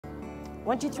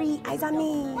1, 2, 3, eyes on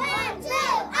me. 1, 2,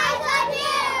 eyes on you!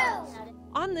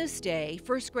 On this day,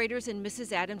 first graders in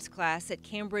Mrs. Adams' class at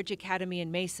Cambridge Academy in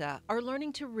Mesa are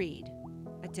learning to read.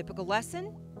 A typical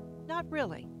lesson? Not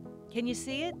really. Can you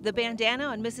see it? The bandana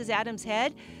on Mrs. Adams'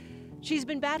 head? She's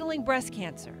been battling breast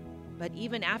cancer. But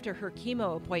even after her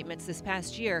chemo appointments this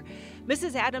past year,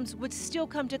 Mrs. Adams would still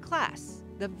come to class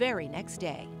the very next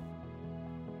day.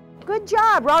 Good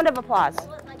job. Round of applause.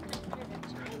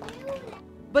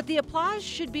 But the applause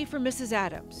should be for Mrs.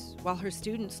 Adams. While her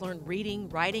students learn reading,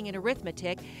 writing, and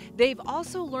arithmetic, they've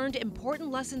also learned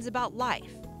important lessons about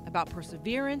life, about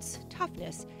perseverance,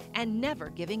 toughness, and never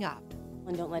giving up.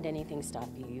 And don't let anything stop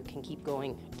you. You can keep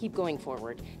going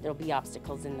forward. There'll be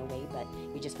obstacles in the way, but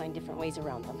we just find different ways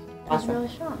around them. She's really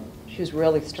strong. She was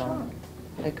really strong.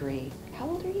 Agree. How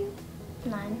old are you?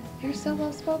 9. You're so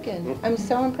well spoken. I'm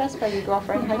so impressed by you,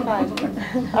 girlfriend. High five.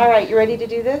 All right, you ready to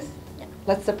do this? Yeah.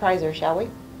 Let's surprise her, shall we?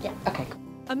 Yeah. Okay.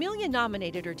 Amelia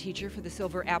nominated her teacher for the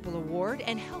Silver Apple Award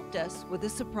and helped us with a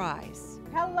surprise.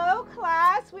 Hello,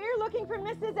 class. We're looking for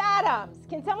Mrs. Adams.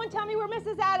 Can someone tell me where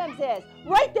Mrs. Adams is?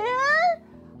 Right there?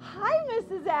 Hi,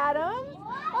 Mrs. Adams.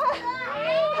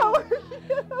 How are you?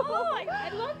 Oh,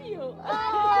 I love you.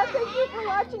 Oh, thank you for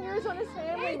watching Arizona's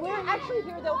Family. We're actually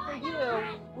here, though, for you.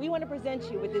 We want to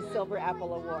present you with this Silver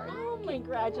Apple Award. Oh, my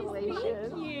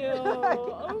Congratulations. Thank you.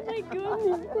 Oh, my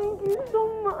goodness. Thank you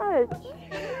so much.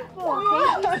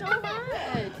 Oh, thank you so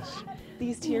much.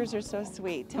 These tears are so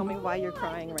sweet. Tell me why you're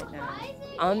crying right now.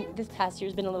 This past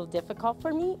year's been a little difficult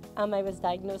for me. I was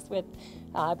diagnosed with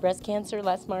breast cancer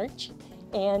last March.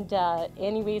 And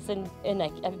anyways,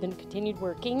 I've been continued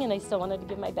working, and I still wanted to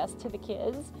give my best to the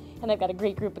kids. And I've got a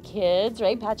great group of kids,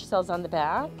 right? Pat yourselves on the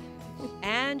back.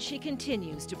 And she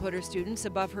continues to put her students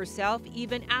above herself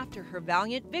even after her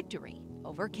valiant victory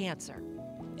over cancer.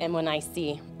 And when I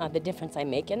see the difference I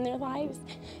make in their lives,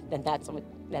 then that's what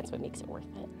makes it worth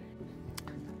it.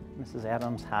 Mrs.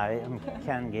 Adams, hi, I'm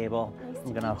Ken Gable.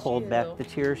 I'm going to hold back the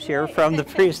tears here from the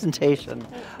presentation.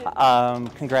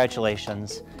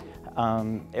 Congratulations.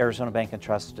 Arizona Bank and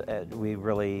Trust, we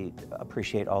really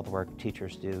appreciate all the work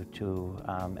teachers do to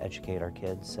educate our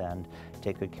kids and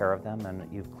take good care of them, and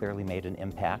you've clearly made an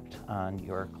impact on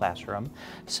your classroom.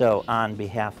 So on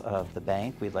behalf of the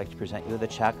bank, we'd like to present you with a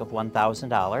check of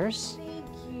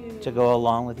 $1,000 to go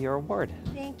along with your award.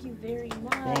 Thank you very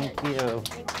much. Thank you.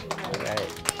 Thank you. All right.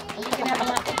 You can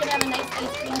have a nice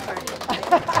ice cream party.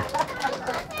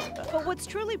 But what's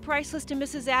truly priceless to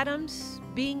Mrs. Adams?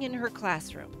 Being in her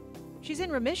classroom. She's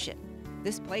in remission.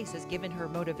 This place has given her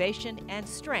motivation and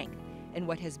strength in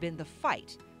what has been the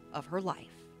fight of her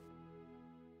life.